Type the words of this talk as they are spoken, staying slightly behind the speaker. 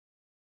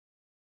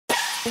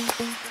Hello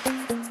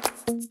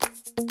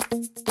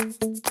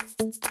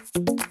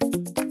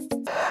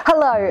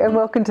and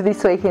welcome to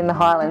This Week in the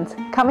Highlands.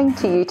 Coming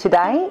to you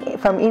today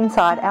from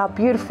inside our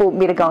beautiful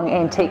Mittagong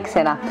Antique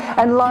Centre.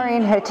 And Laurie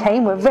and her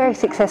team were very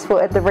successful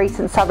at the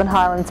recent Southern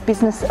Highlands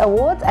Business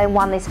Awards and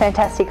won this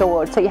fantastic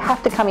award. So you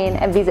have to come in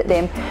and visit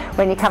them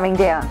when you're coming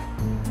down.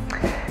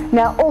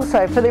 Now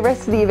also for the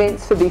rest of the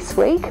events for this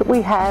week,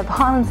 we have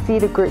Highlands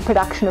Theatre Group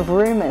production of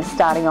Rumours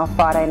starting on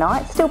Friday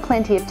night. Still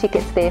plenty of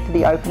tickets there for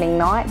the opening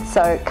night,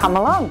 so come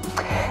along.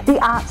 The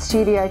Art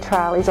Studio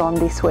Trail is on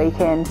this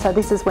weekend, so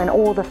this is when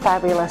all the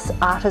fabulous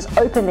artists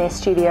open their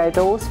studio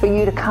doors for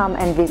you to come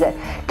and visit.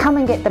 Come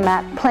and get the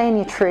map, plan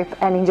your trip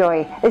and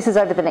enjoy. This is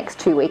over the next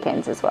 2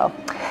 weekends as well.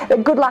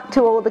 But good luck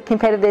to all the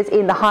competitors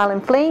in the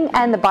Highland Fling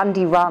and the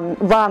Bundy Rum.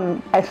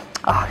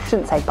 I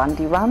shouldn't say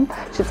Bundy Rum,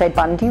 I should say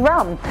Bundy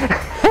Rum.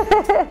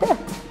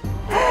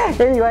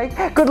 Anyway,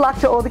 good luck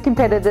to all the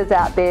competitors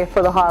out there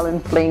for the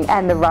Highland Fling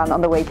and the run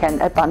on the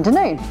weekend at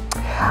Bundanoon.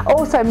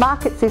 Also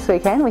markets this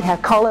weekend, we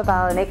have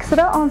Colarvale and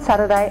Exeter on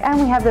Saturday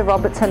and we have the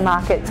Robertson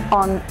markets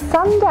on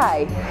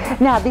Sunday.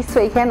 Now this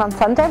weekend on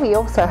Sunday we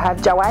also have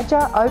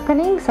Joadja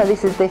opening, so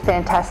this is the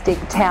fantastic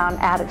town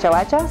out at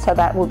Joadja, so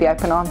that will be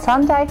open on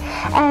Sunday,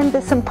 and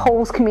the St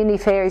Paul's Community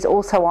Fair is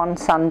also on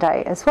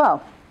Sunday as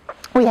well.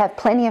 We have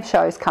plenty of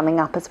shows coming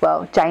up as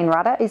well. Jane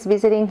Rudder is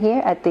visiting here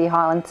at the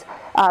Highlands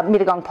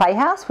Mittagong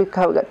Playhouse. We've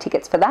got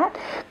tickets for that.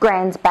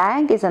 Grand's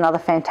Bag is another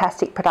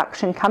fantastic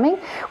production coming.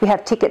 We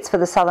have tickets for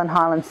the Southern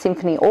Highlands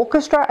Symphony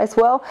Orchestra as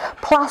well.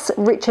 Plus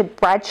Richard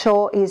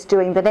Bradshaw is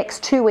doing the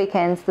next 2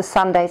 weekends, the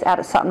Sundays out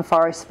at Sutton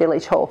Forest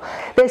Village Hall.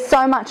 There's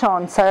so much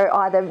on, so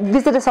either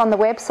visit us on the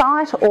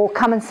website or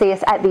come and see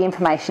us at the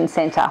Information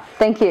Centre.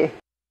 Thank you.